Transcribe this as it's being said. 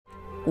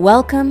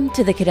Welcome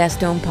to the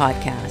Cadestone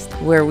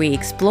Podcast, where we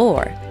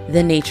explore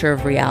the nature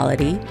of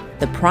reality,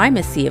 the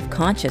primacy of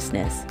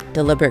consciousness,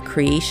 deliberate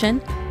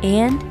creation,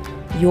 and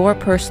your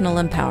personal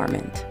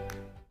empowerment.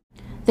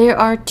 There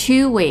are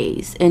two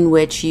ways in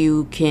which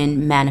you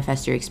can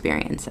manifest your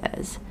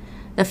experiences.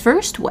 The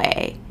first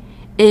way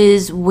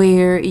is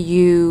where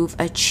you've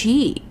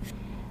achieved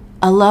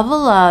a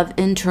level of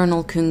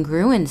internal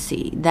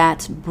congruency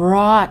that's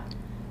brought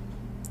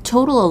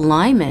total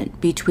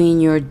alignment between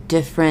your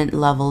different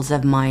levels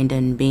of mind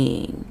and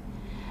being.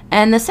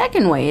 And the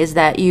second way is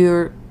that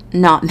you're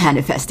not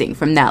manifesting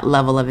from that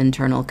level of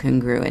internal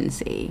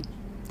congruency.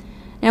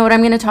 Now, what I'm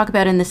going to talk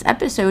about in this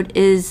episode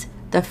is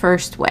the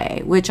first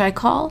way, which I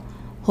call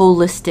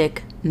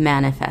holistic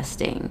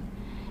manifesting.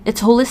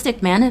 It's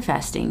holistic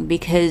manifesting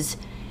because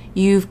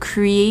you've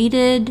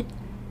created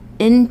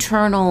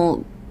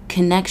internal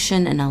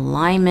connection and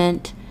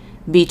alignment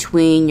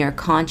between your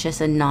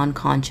conscious and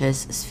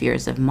non-conscious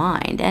spheres of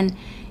mind. And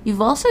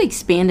you've also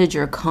expanded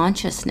your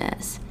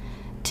consciousness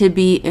to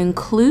be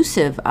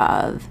inclusive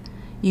of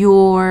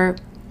your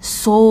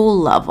soul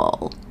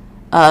level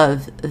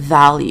of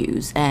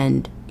values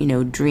and,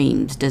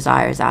 dreams,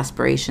 desires,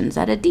 aspirations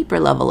at a deeper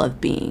level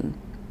of being.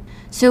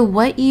 So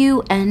what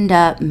you end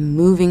up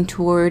moving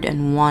toward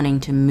and wanting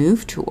to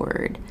move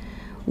toward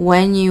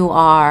when you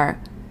are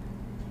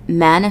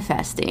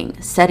manifesting,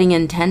 setting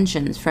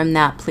intentions from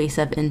that place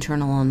of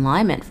internal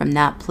alignment, from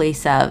that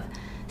place of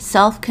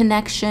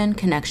self-connection,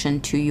 connection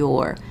to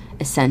your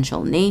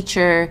essential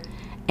nature,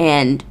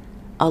 and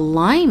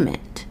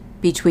alignment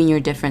between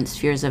your different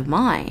spheres of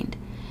mind,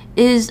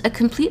 is a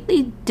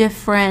completely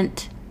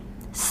different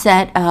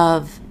set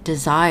of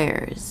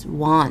desires,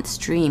 wants,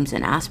 dreams,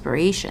 and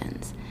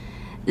aspirations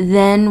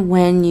than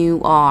when you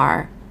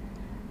are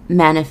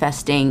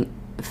manifesting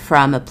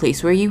from a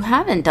place where you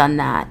haven't done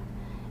that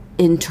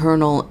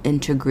internal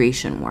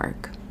integration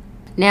work.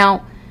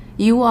 Now,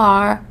 you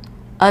are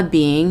a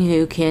being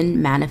who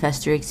can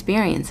manifest your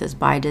experiences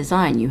by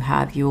design. You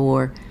have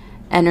your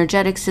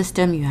energetic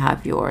system, you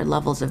have your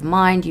levels of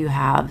mind, you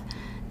have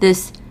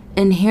this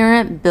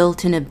inherent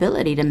built-in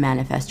ability to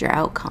manifest your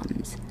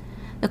outcomes.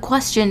 The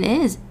question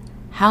is,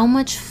 how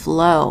much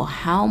flow,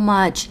 how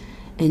much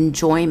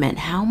enjoyment,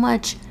 how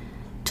much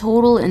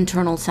total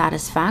internal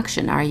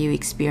satisfaction are you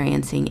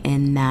experiencing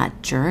in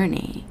that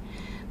journey?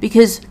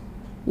 Because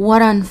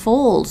what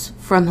unfolds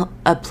from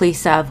a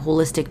place of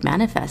holistic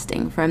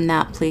manifesting, from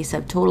that place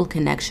of total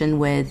connection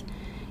with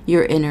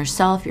your inner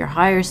self, your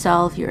higher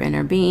self, your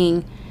inner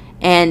being,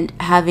 and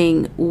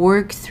having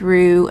worked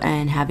through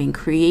and having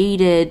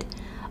created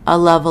a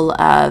level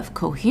of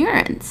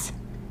coherence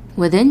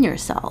within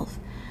yourself,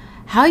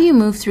 how you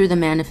move through the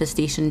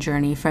manifestation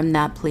journey from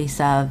that place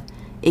of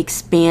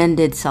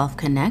expanded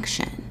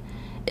self-connection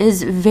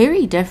is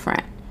very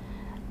different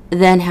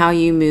than how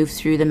you move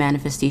through the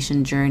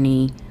manifestation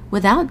journey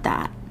without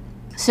that.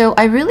 So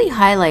I really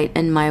highlight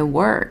in my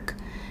work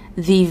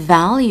the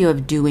value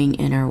of doing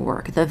inner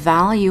work, the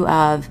value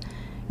of,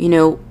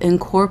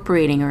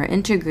 incorporating or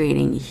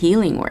integrating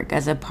healing work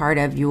as a part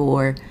of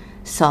your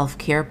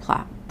self-care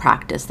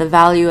practice, the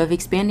value of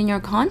expanding your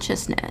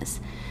consciousness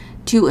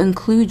to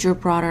include your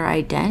broader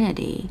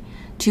identity,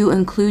 to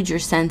include your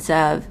sense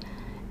of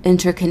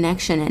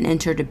interconnection and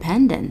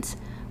interdependence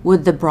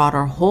with the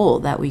broader whole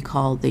that we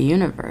call the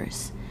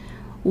universe.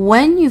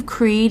 When you've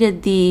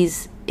created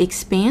these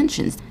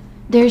expansions,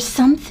 there's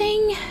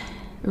something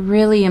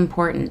really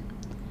important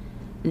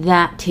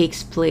that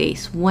takes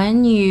place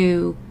when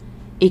you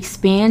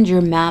expand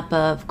your map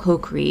of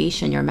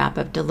co-creation, your map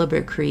of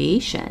deliberate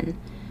creation,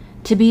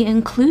 to be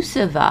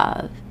inclusive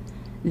of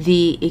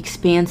the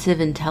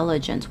expansive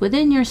intelligence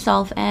within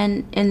yourself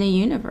and in the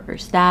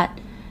universe, that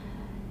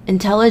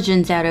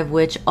intelligence out of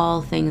which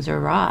all things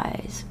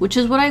arise, which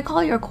is what I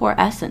call your core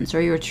essence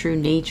or your true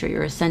nature,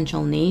 your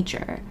essential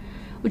nature,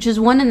 which is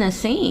one and the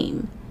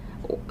same.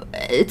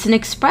 It's an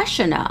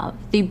expression of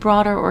the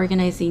broader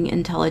organizing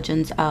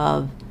intelligence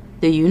of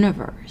the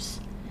universe.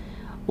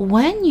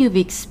 When you've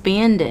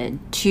expanded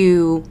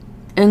to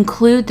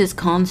include this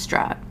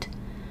construct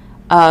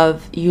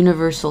of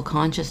universal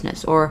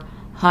consciousness or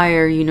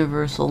higher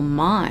universal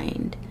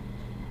mind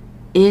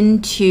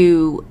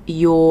into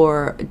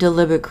your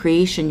deliberate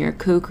creation, your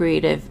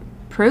co-creative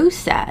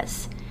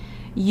process,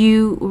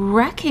 you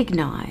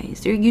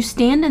recognize, or you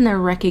stand in the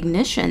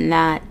recognition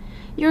that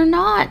you're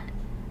not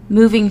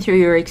moving through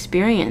your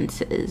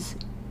experiences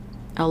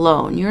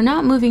alone. You're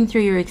not moving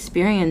through your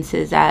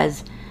experiences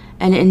as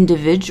an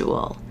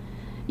individual.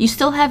 You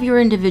still have your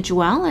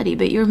individuality,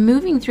 but you're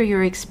moving through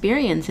your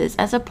experiences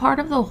as a part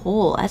of the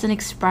whole, as an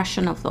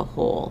expression of the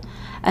whole,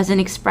 as an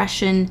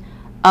expression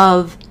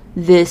of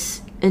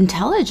this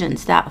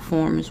intelligence that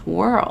forms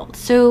world.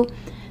 So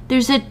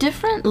there's a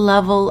different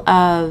level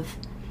of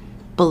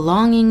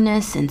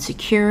belongingness and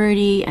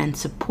security and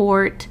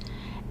support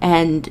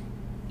and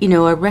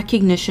a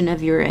recognition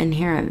of your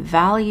inherent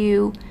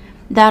value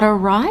that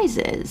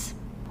arises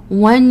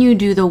when you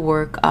do the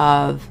work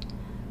of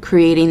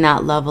creating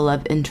that level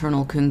of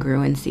internal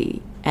congruency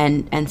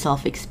and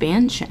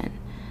self-expansion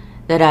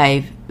that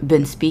I've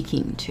been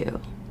speaking to.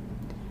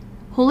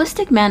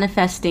 Holistic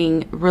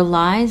manifesting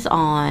relies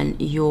on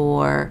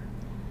your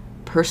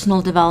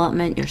personal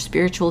development, your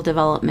spiritual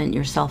development,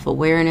 your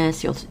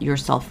self-awareness, your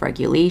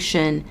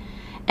self-regulation,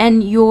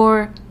 and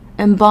your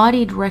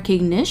embodied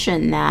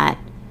recognition that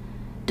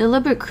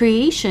deliberate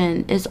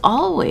creation is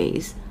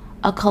always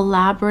a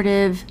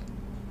collaborative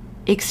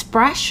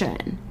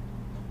expression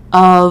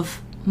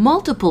of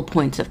multiple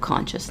points of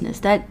consciousness,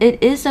 that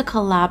it is a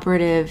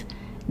collaborative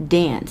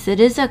dance. It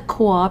is a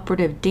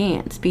cooperative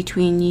dance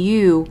between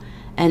you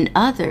and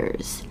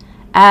others,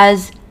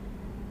 as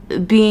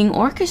being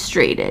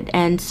orchestrated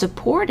and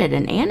supported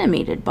and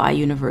animated by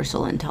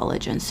universal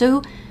intelligence.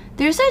 So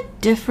there's a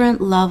different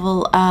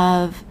level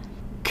of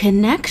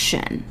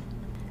connection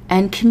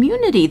and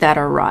community that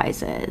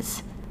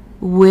arises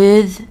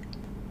with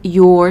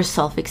your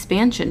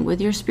self-expansion,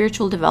 with your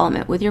spiritual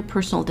development, with your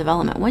personal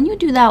development. When you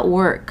do that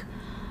work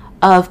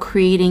of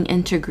creating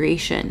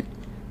integration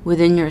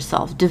within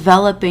yourself,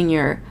 developing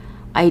your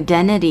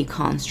identity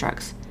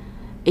constructs,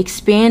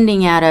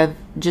 expanding out of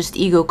just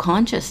ego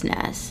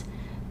consciousness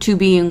to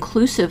be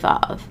inclusive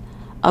of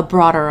a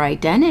broader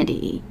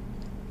identity,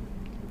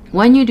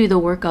 when you do the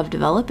work of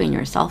developing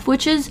yourself,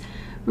 which is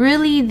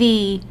really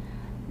the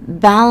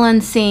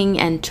balancing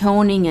and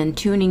toning and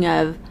tuning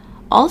of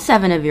all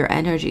 7 of your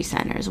energy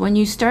centers, when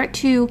you start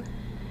to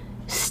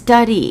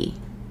study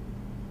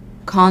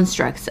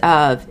constructs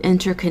of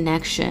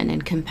interconnection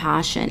and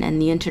compassion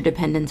and the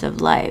interdependence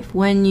of life,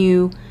 when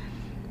you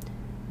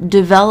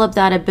develop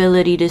that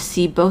ability to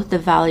see both the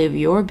value of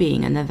your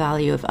being and the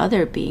value of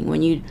other being,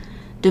 when you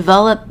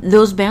develop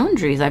those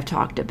boundaries I've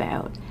talked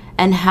about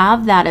and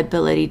have that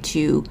ability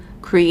to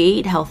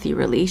create healthy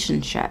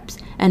relationships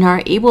and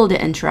are able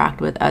to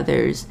interact with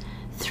others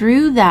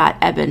through that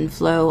ebb and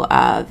flow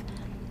of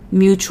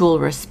mutual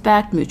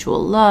respect,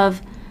 mutual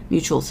love,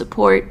 mutual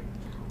support,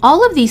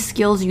 all of these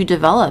skills you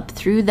develop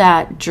through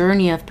that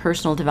journey of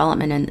personal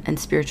development and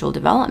spiritual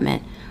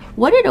development,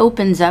 what it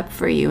opens up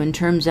for you in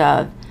terms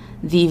of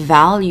the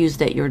values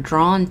that you're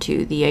drawn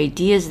to, the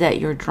ideas that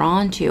you're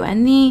drawn to,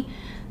 and the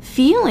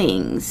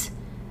feelings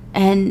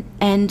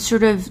and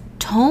sort of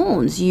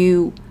tones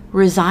you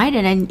reside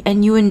in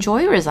and you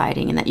enjoy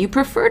residing in, that you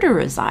prefer to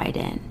reside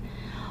in,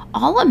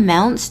 all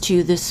amounts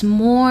to this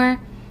more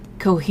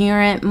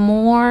coherent,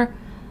 more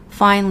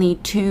finely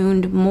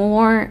tuned,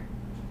 more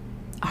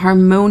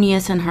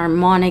harmonious and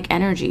harmonic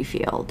energy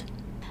field.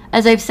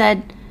 As I've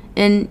said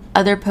in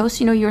other posts,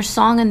 your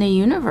song in the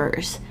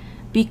universe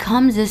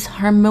becomes this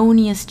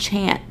harmonious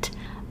chant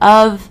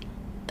of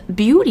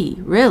beauty,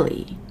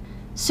 really.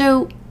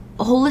 So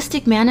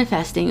holistic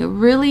manifesting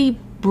really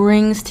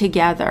brings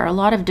together a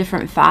lot of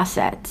different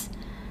facets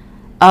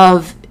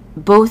of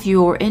both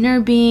your inner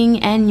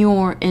being and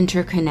your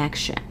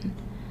interconnection,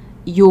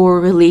 your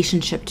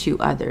relationship to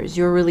others,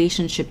 your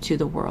relationship to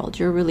the world,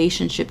 your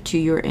relationship to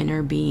your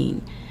inner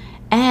being,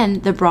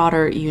 and the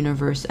broader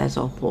universe as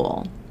a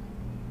whole.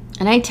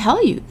 And I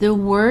tell you, the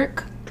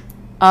work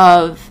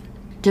of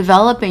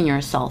developing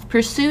yourself,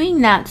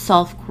 pursuing that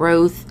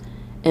self-growth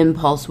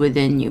impulse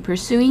within you,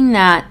 pursuing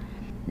that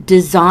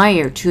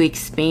desire to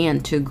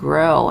expand, to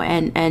grow,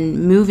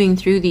 and moving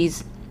through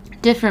these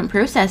different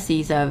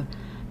processes of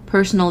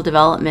personal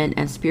development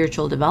and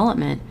spiritual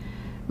development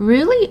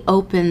really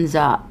opens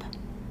up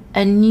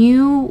a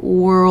new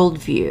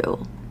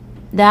worldview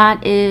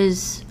that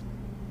is,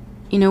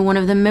 one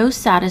of the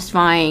most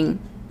satisfying,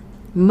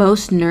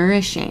 most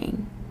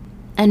nourishing,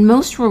 and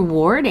most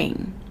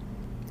rewarding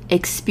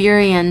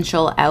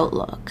experiential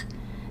outlook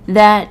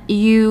that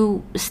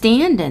you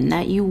stand in,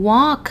 that you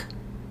walk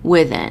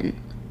within.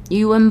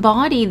 You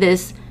embody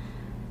this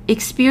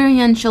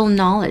experiential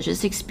knowledge,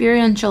 this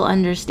experiential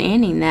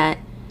understanding that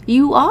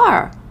you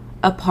are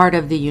a part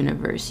of the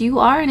universe. You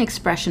are an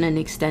expression and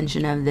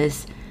extension of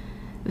this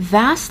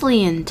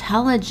vastly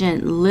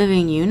intelligent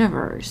living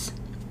universe.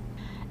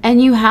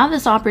 And you have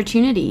this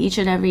opportunity each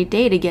and every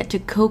day to get to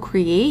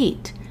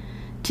co-create,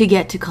 to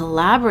get to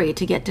collaborate,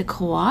 to get to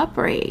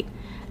cooperate,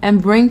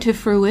 and bring to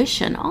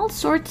fruition all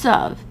sorts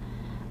of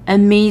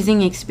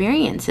amazing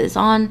experiences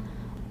on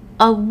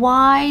a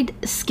wide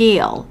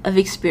scale of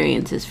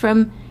experiences,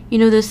 from,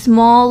 the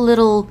small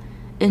little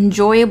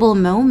enjoyable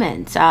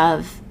moments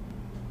of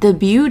the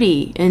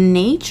beauty in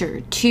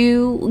nature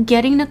to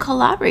getting to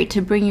collaborate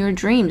to bring your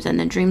dreams and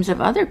the dreams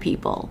of other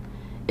people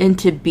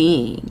into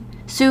being.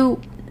 So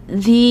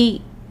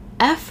the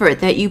effort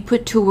that you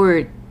put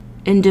toward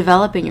in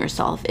developing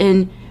yourself,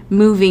 in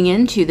moving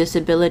into this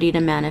ability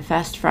to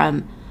manifest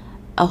from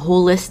a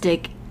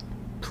holistic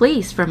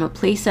place, from a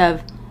place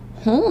of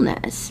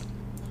wholeness,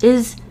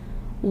 is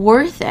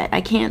worth it.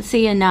 I can't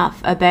say enough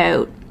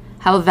about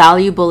how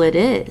valuable it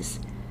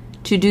is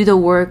to do the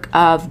work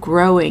of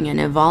growing and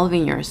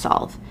evolving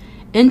yourself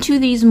into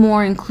these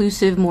more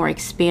inclusive, more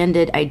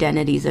expanded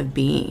identities of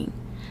being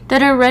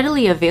that are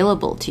readily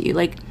available to you.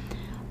 Like,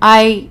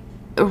 I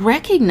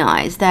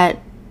recognize that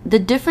the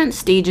different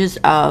stages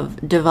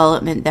of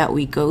development that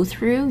we go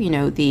through,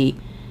 the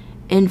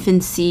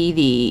infancy,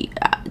 the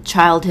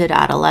childhood,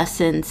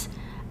 adolescence,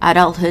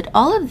 adulthood,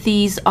 all of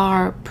these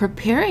are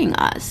preparing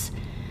us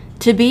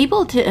to be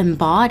able to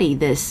embody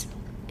this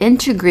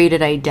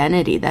integrated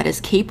identity that is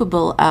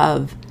capable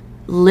of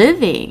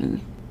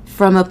living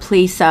from a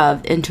place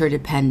of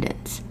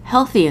interdependence,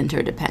 healthy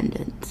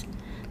interdependence,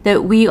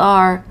 that we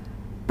are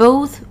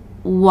both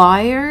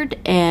wired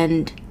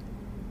and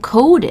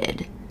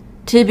coded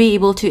to be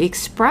able to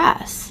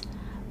express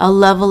a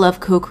level of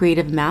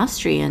co-creative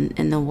mastery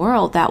in the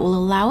world that will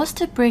allow us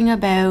to bring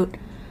about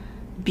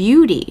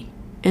beauty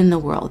in the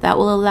world, that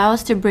will allow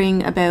us to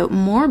bring about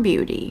more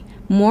beauty,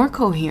 more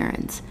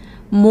coherence,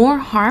 more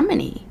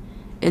harmony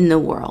in the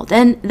world.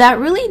 And that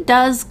really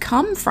does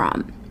come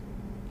from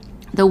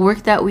the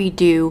work that we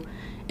do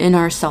in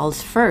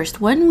ourselves first.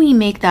 When we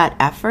make that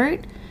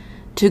effort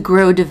to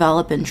grow,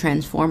 develop, and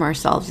transform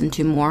ourselves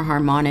into more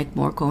harmonic,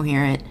 more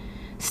coherent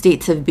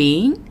states of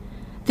being,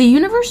 the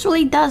universe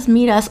really does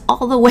meet us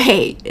all the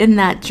way in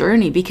that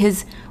journey,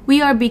 because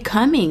we are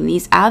becoming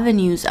these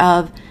avenues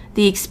of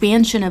the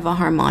expansion of a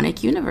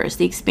harmonic universe,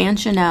 the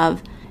expansion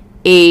of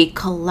a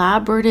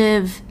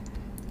collaborative,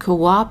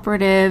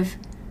 cooperative,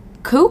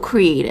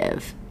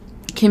 co-creative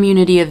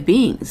community of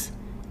beings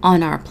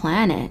on our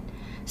planet.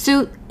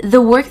 So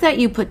the work that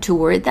you put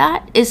toward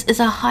that is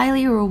a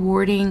highly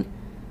rewarding,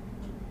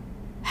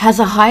 has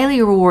a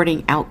highly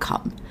rewarding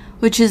outcome,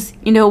 which is,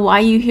 why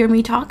you hear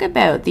me talk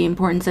about the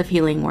importance of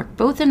healing work,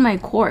 both in my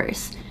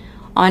course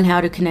on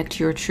how to connect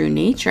to your true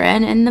nature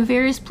and in the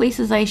various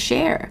places I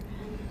share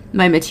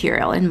my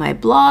material. In my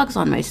blogs,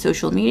 on my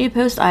social media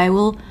posts, I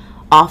will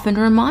often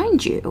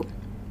remind you,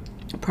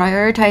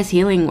 prioritize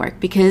healing work,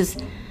 because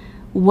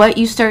what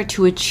you start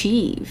to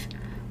achieve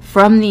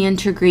from the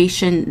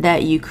integration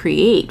that you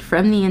create,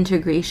 from the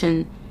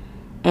integration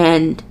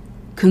and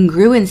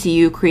congruency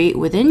you create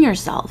within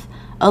yourself,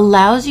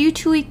 allows you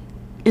to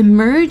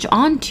emerge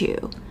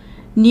onto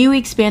new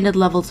expanded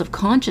levels of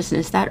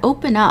consciousness that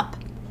open up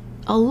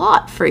a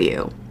lot for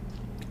you.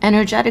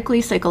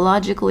 Energetically,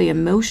 psychologically,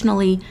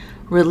 emotionally,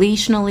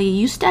 relationally,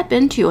 you step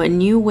into a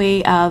new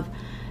way of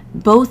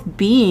both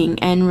being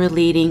and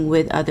relating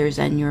with others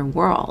and your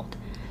world.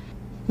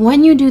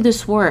 When you do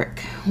this work,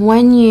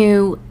 when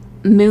you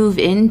move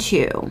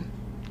into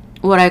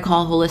what I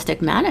call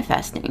holistic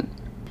manifesting,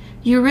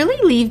 you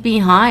really leave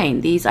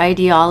behind these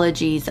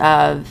ideologies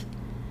of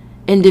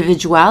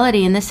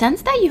individuality, in the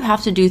sense that you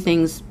have to do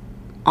things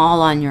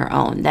all on your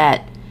own,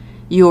 that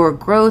your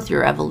growth,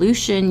 your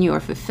evolution, your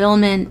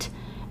fulfillment,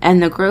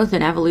 and the growth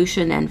and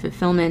evolution and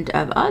fulfillment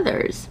of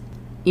others,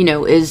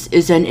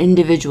 is an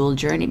individual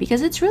journey,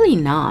 because it's really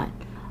not.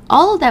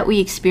 All that we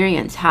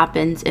experience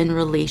happens in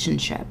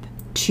relationship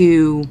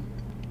to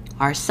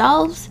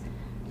ourselves,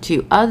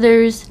 to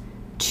others,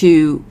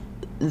 to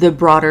the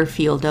broader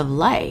field of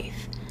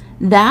life.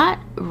 That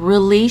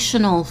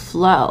relational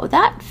flow,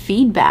 that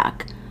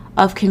feedback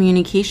of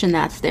communication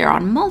that's there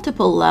on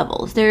multiple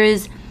levels. There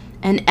is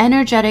an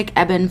energetic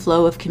ebb and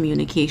flow of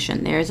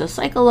communication. There's a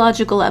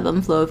psychological ebb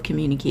and flow of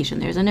communication.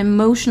 There's an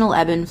emotional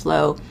ebb and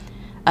flow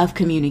of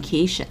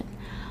communication.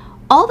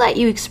 All that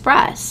you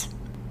express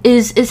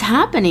is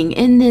happening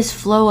in this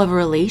flow of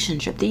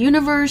relationship. The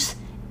universe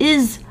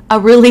is a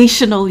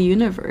relational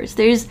universe.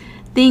 There's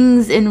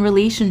things in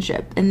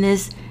relationship, in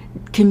this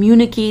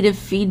communicative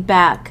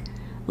feedback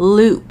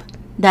loop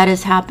that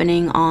is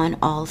happening on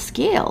all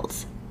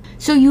scales.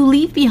 So you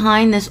leave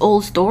behind this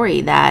old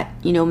story that,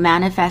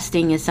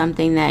 manifesting is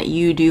something that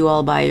you do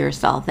all by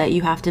yourself, that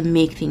you have to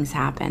make things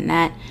happen,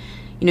 that,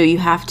 you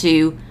have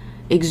to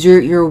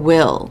exert your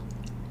will,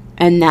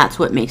 and that's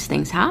what makes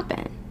things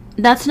happen.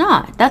 That's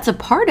not. That's a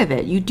part of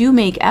it. You do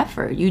make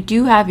effort. You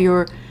do have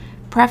your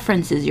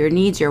preferences, your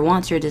needs, your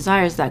wants, your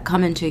desires that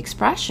come into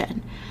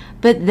expression.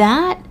 But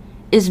that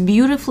is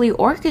beautifully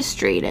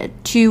orchestrated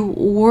to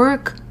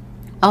work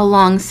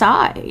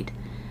alongside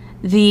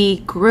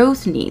the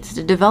growth needs,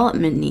 the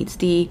development needs,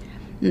 the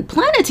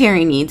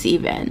planetary needs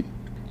even,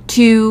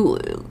 to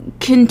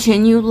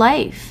continue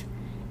life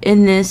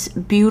in this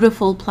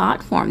beautiful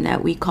platform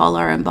that we call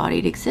our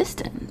embodied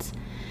existence.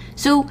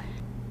 So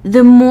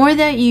the more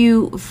that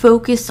you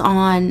focus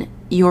on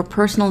your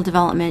personal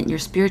development, your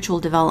spiritual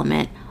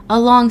development,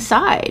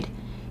 alongside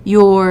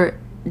your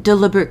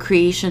deliberate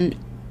creation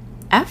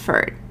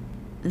effort,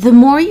 the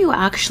more you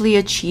actually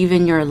achieve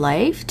in your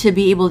life to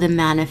be able to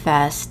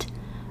manifest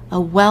a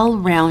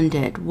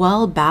well-rounded,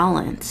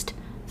 well-balanced,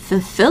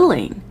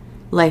 fulfilling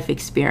life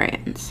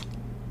experience.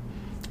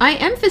 I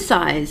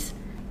emphasize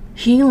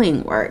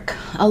healing work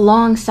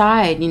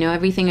alongside,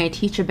 everything I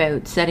teach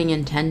about setting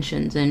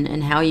intentions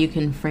and how you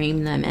can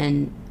frame them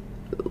and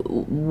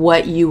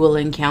what you will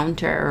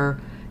encounter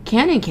or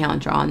can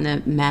encounter on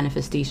the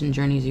manifestation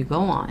journeys you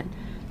go on.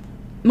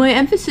 My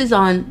emphasis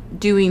on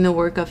doing the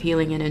work of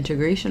healing and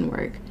integration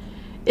work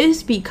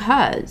is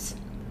because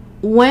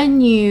when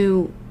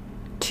you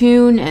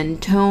tune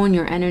and tone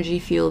your energy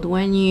field,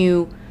 when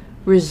you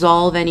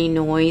resolve any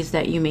noise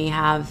that you may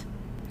have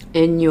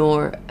in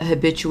your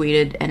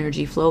habituated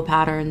energy flow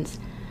patterns,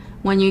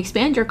 when you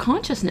expand your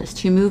consciousness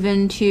to move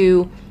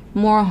into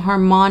more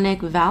harmonic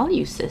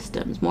value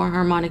systems, more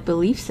harmonic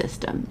belief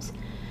systems,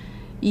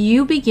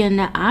 you begin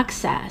to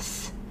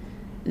access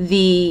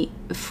the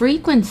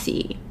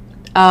frequency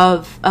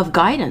of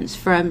guidance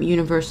from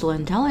universal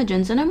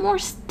intelligence in a more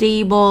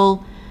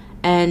stable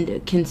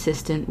and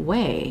consistent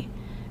way,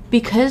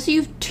 because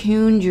you've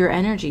tuned your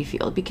energy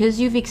field, because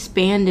you've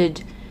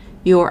expanded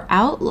your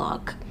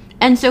outlook,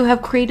 and so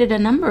have created a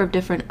number of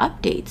different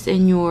updates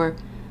in your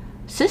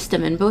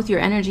system, in both your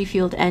energy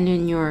field and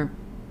in your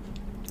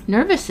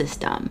nervous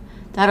system,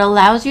 that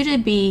allows you to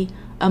be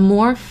a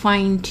more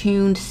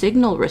fine-tuned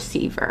signal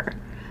receiver,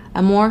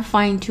 a more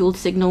fine-tuned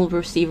signal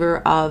receiver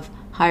of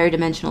higher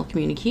dimensional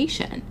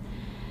communication.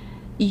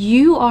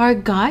 You are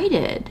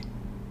guided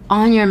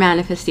on your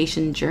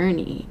manifestation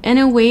journey in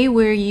a way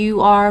where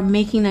you are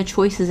making the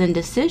choices and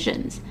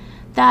decisions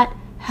that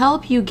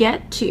help you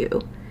get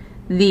to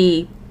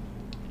the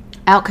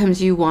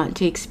outcomes you want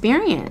to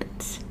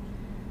experience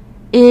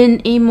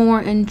in a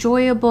more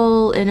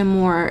enjoyable, in a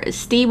more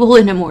stable,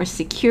 in a more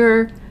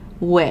secure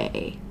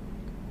way.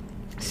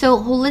 So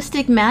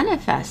holistic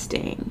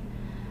manifesting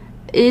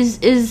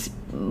is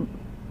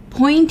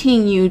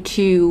pointing you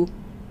to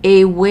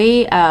a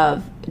way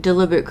of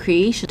deliberate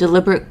creation,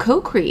 deliberate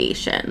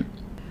co-creation,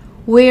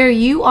 where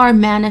you are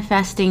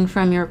manifesting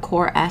from your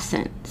core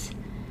essence,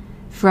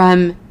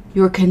 from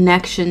your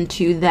connection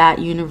to that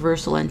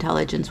universal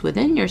intelligence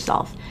within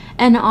yourself,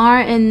 and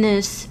are in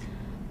this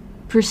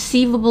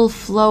perceivable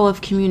flow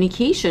of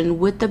communication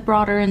with the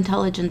broader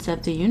intelligence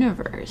of the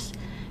universe.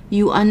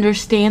 You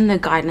understand the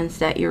guidance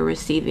that you're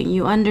receiving.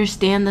 You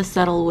understand the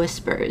subtle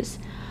whispers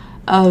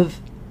of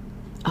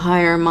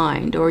higher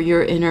mind or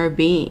your inner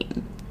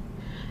being.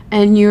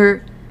 And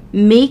you're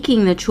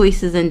making the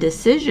choices and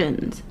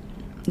decisions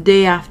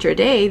day after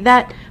day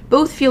that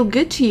both feel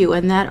good to you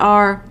and that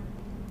are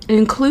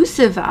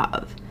inclusive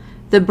of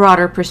the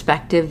broader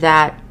perspective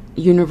that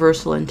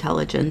universal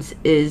intelligence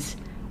is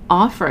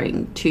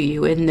offering to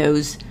you in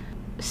those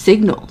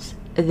signals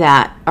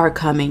that are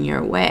coming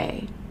your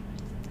way.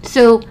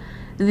 So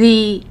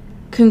the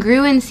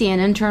congruency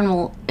and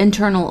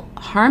internal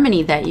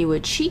harmony that you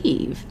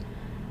achieve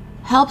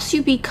helps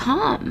you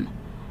become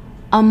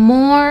a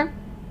more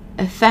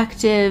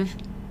effective,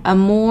 a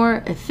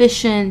more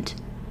efficient,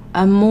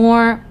 a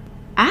more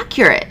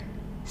accurate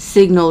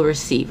signal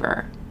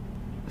receiver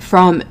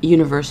from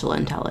universal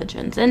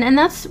intelligence. And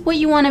that's what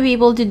you want to be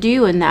able to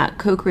do in that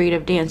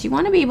co-creative dance. You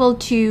want to be able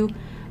to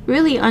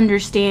really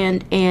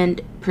understand and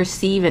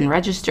perceive and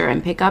register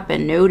and pick up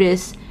and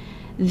notice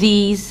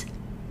the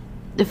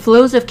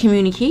flows of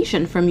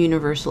communication from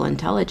universal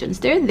intelligence.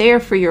 They're there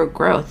for your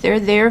growth. They're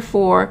there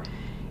for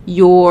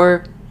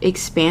your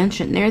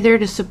expansion. They're there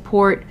to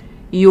support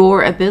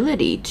your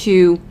ability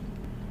to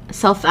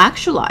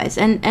self-actualize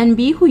and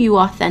be who you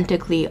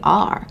authentically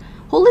are,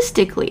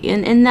 holistically,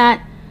 in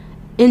that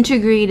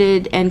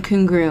integrated and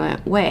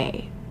congruent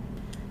way.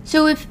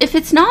 So if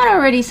it's not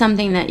already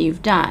something that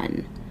you've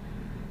done,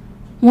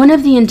 one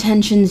of the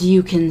intentions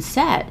you can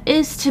set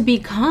is to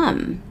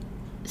become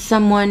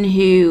someone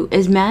who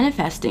is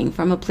manifesting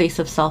from a place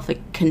of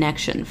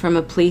self-connection, from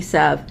a place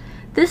of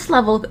this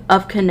level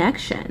of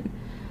connection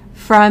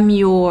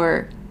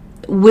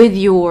with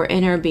your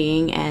inner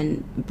being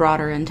and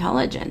broader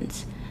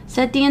intelligence.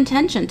 Set the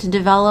intention to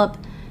develop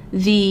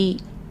the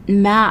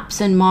maps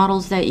and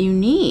models that you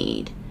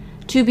need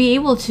to be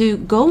able to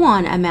go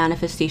on a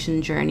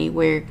manifestation journey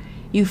where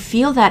you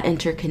feel that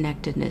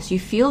interconnectedness, you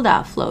feel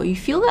that flow, you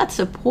feel that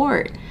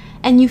support,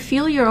 and you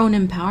feel your own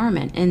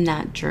empowerment in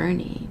that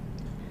journey.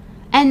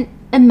 And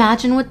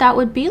imagine what that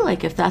would be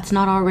like if that's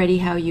not already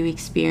how you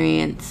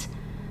experience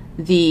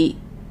the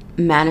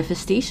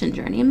manifestation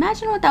journey.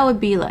 Imagine what that would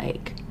be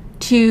like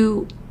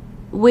to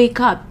wake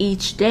up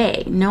each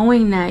day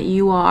knowing that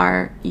you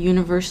are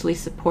universally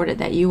supported,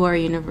 that you are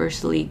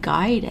universally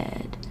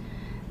guided,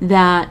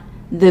 that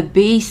the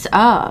base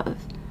of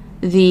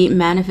the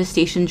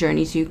manifestation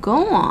journeys you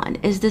go on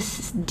is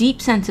this deep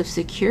sense of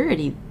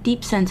security,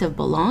 deep sense of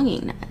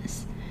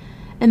belongingness.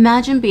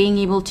 Imagine being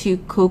able to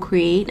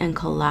co-create and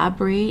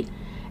collaborate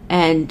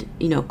and,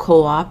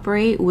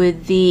 cooperate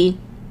with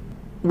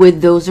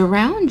those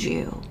around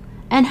you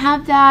and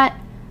have that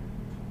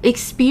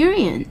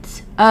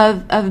experience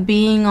of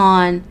being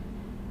on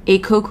a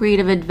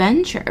co-creative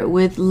adventure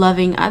with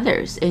loving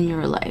others in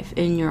your life,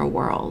 in your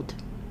world.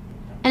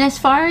 And as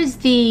far as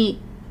the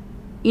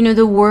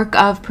work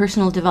of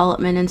personal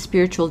development and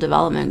spiritual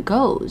development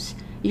goes,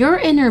 your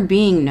inner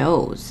being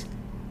knows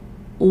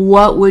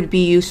what would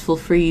be useful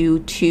for you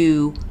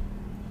to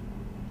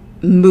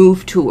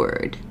move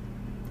toward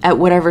at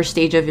whatever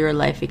stage of your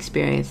life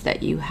experience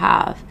that you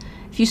have.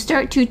 If you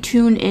start to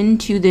tune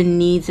into the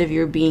needs of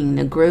your being,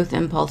 the growth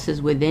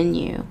impulses within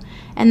you,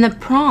 and the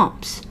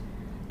prompts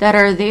that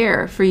are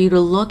there for you to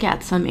look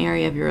at some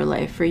area of your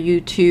life, for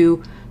you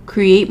to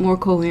create more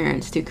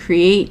coherence, to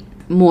create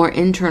more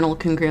internal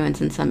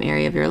congruence in some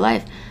area of your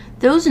life,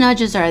 those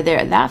nudges are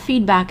there. That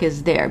feedback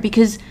is there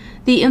because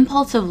the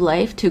impulse of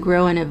life to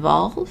grow and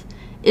evolve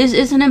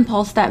is an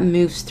impulse that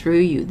moves through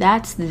you.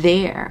 That's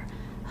there,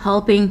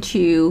 helping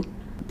to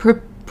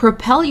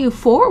propel you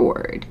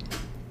forward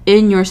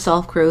in your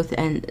self-growth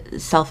and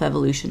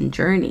self-evolution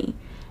journey.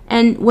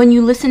 And when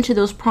you listen to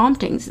those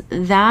promptings,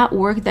 that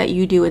work that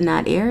you do in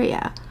that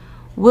area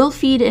will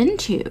feed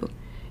into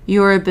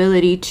your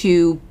ability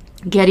to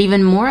get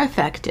even more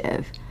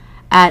effective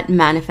at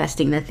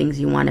manifesting the things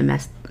you want to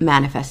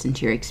manifest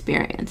into your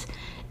experience.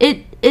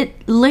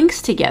 It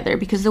links together,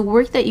 because the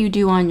work that you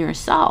do on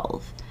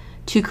yourself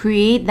to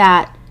create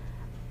that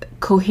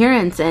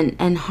coherence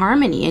and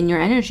harmony in your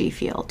energy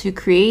field, to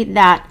create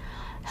that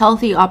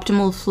healthy,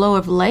 optimal flow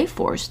of life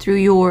force through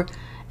your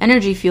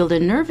energy field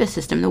and nervous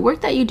system, the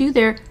work that you do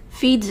there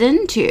feeds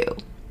into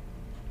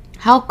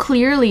how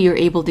clearly you're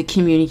able to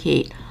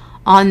communicate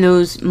on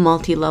those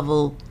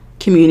multi-level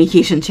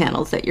communication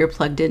channels that you're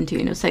plugged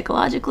into,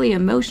 psychologically,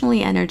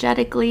 emotionally,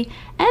 energetically,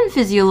 and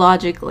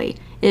physiologically.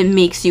 It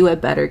makes you a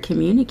better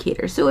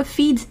communicator. So it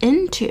feeds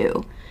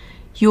into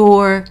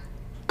your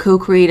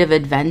co-creative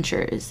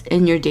adventures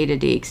in your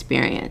day-to-day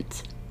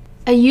experience.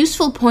 A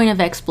useful point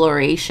of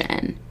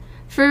exploration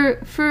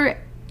for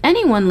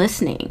anyone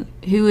listening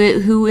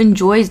who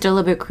enjoys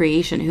deliberate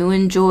creation, who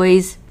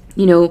enjoys,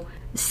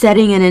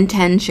 setting an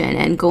intention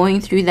and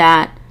going through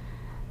that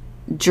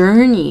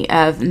journey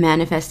of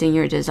manifesting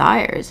your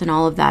desires and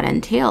all of that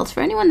entails,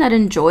 for anyone that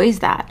enjoys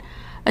that,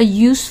 a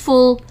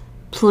useful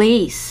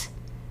place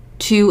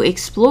to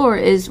explore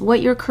is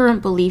what your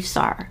current beliefs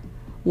are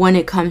when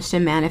it comes to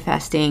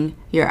manifesting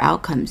your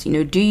outcomes.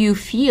 Do you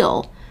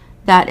feel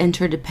that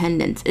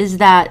interdependence? Is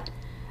that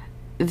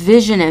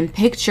vision and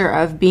picture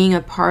of being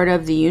a part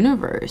of the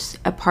universe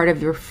a part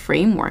of your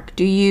framework?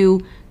 Do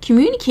you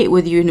communicate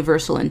with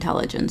universal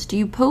intelligence? Do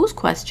you pose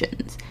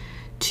questions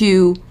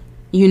to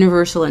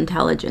universal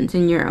intelligence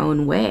in your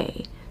own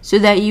way so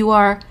that you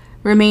are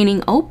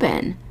remaining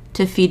open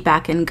to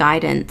feedback and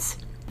guidance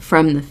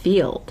from the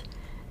field?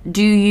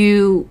 Do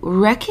you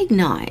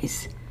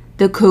recognize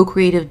the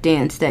co-creative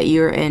dance that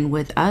you're in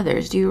with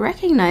others? Do you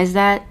recognize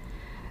that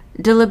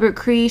deliberate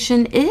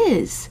creation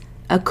is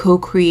a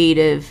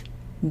co-creative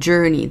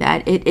journey,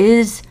 that it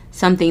is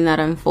something that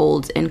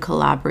unfolds in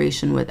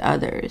collaboration with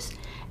others?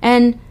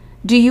 And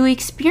do you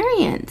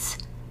experience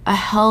a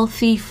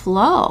healthy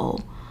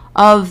flow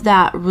of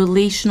that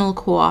relational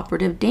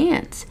cooperative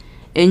dance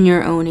in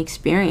your own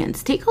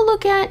experience? Take a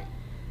look at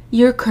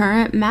your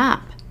current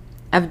map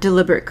of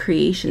deliberate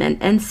creation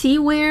and see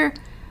where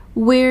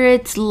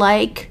it's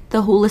like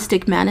the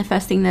holistic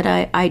manifesting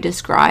that I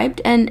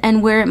described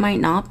and where it might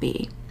not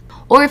be,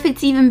 or if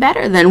it's even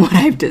better than what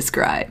I've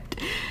described.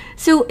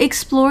 So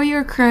explore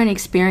your current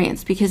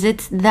experience, because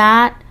it's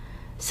that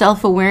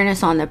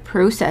self-awareness on the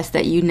process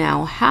that you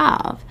now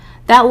have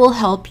that will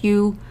help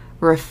you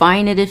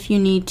refine it if you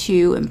need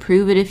to,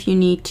 improve it if you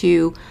need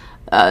to,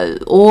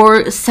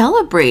 or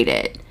celebrate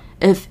it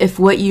if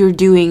what you're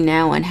doing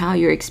now and how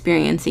you're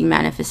experiencing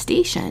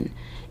manifestation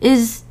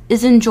is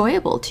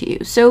enjoyable to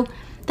you. So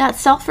that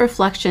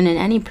self-reflection in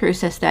any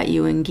process that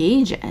you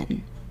engage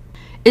in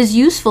is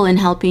useful in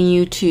helping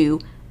you to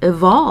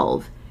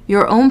evolve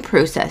your own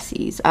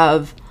processes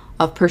of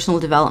personal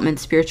development,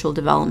 spiritual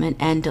development,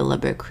 and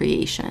deliberate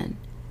creation.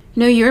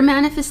 Your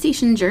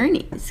manifestation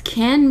journeys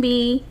can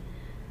be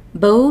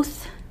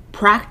both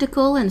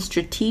practical and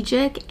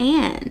strategic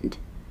and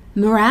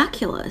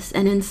miraculous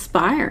and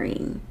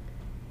inspiring.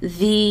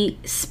 The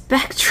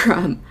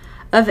spectrum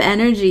of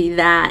energy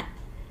that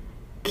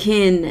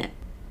can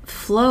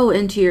flow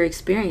into your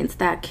experience,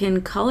 that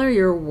can color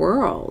your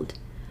world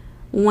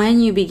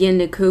when you begin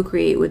to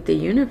co-create with the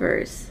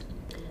universe,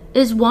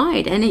 is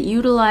wide, and it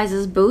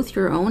utilizes both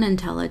your own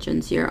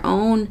intelligence, your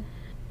own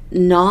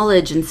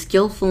knowledge and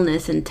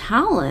skillfulness and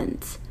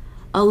talents,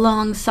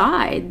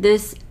 alongside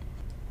this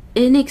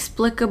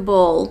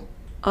inexplicable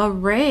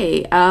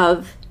array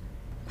of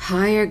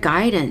higher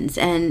guidance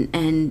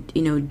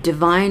and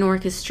divine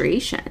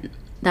orchestration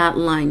that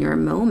line your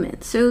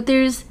moment. So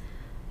there's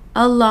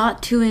a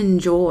lot to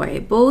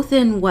enjoy, both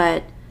in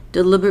what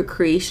deliberate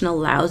creation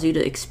allows you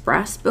to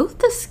express, both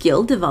the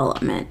skill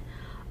development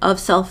of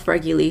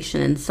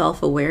self-regulation and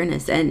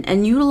self-awareness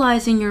and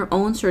utilizing your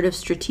own sort of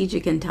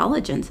strategic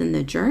intelligence in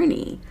the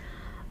journey,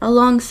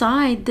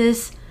 alongside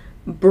this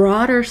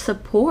broader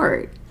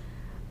support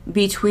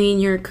between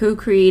your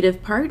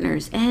co-creative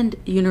partners and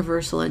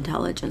universal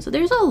intelligence. So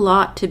there's a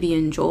lot to be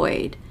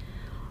enjoyed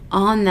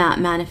on that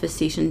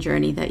manifestation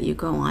journey that you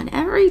go on.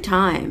 Every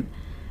time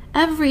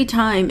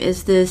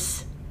is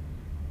this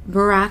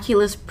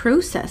miraculous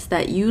process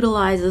that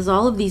utilizes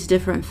all of these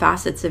different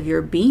facets of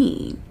your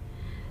being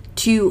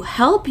to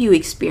help you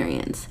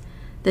experience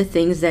the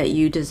things that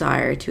you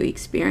desire to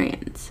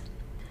experience.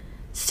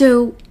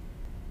 So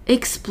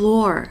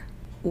explore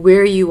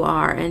where you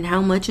are and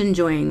how much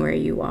enjoying where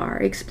you are.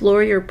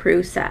 Explore your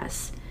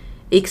process.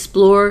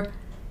 Explore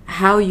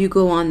how you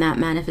go on that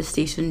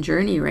manifestation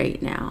journey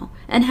right now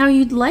and how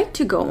you'd like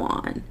to go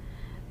on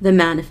the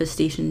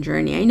manifestation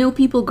journey. I know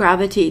people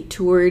gravitate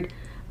toward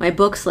my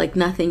books like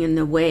Nothing in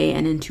the Way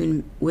and In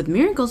Tune with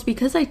Miracles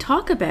because I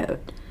talk about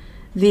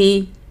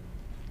the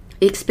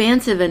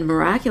expansive and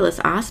miraculous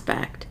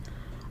aspect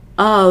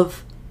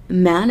of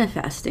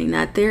manifesting,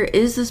 that there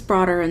is this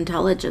broader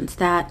intelligence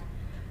that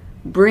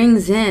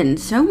brings in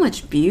so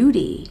much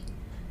beauty,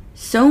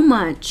 so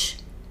much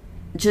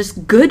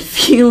just good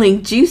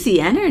feeling,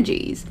 juicy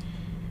energies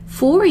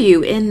for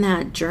you in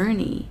that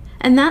journey.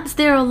 And that's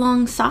there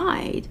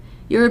alongside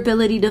your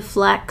ability to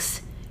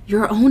flex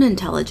your own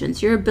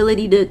intelligence, your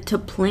ability to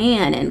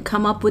plan and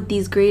come up with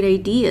these great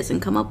ideas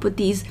and come up with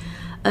these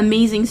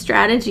amazing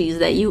strategies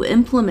that you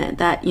implement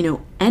that,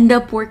 end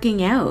up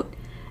working out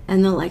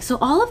and the like. So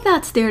all of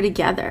that's there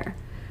together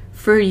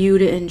for you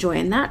to enjoy.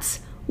 And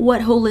that's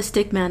what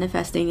holistic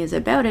manifesting is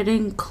about. It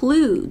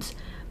includes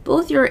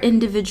both your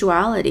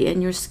individuality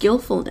and your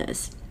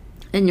skillfulness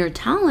and your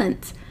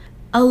talents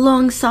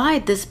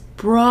alongside this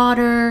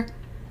broader,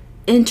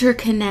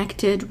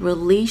 interconnected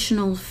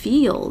relational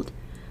field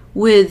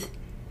with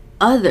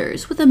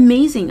others, with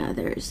amazing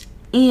others,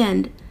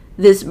 and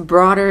this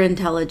broader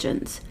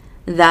intelligence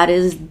that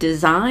is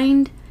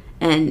designed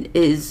and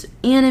is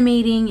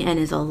animating and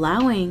is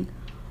allowing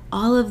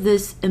all of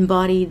this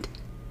embodied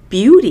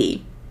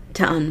beauty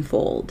to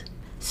unfold.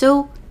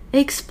 So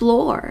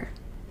explore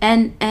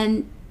and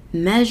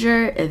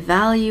measure,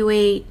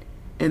 evaluate,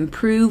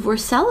 improve, or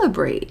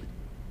celebrate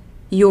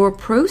your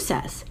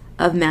process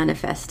of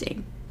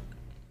manifesting.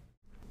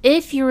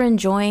 If you're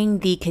enjoying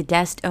the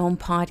Cadest Om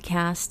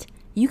podcast,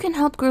 you can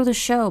help grow the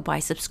show by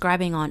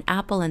subscribing on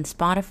Apple and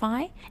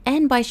Spotify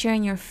and by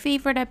sharing your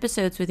favorite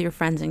episodes with your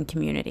friends and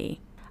community.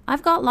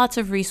 I've got lots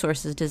of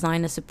resources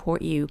designed to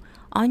support you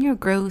on your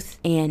growth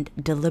and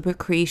deliberate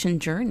creation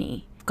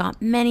journey. I've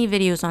got many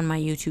videos on my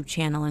YouTube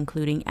channel,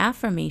 including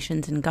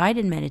affirmations and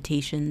guided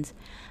meditations,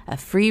 a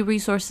free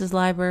resources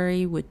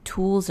library with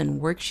tools and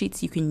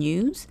worksheets you can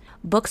use,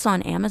 books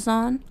on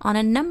Amazon on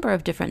a number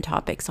of different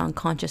topics on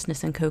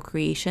consciousness and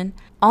co-creation,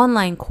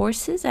 online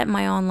courses at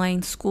my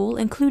online school,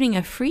 including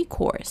a free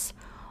course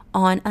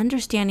on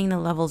understanding the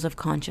levels of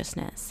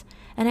consciousness.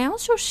 And I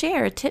also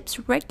share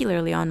tips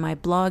regularly on my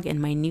blog and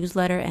my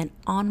newsletter and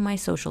on my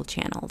social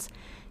channels.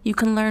 You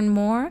can learn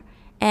more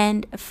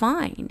and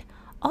find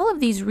all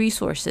of these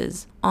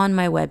resources on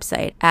my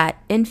website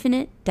at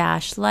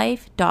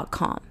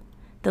infinite-life.com.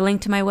 The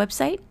link to my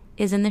website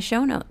is in the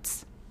show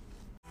notes.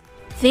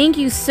 Thank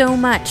you so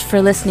much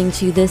for listening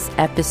to this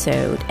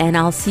episode, and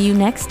I'll see you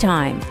next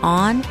time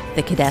on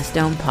the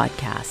Cadest Om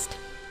podcast.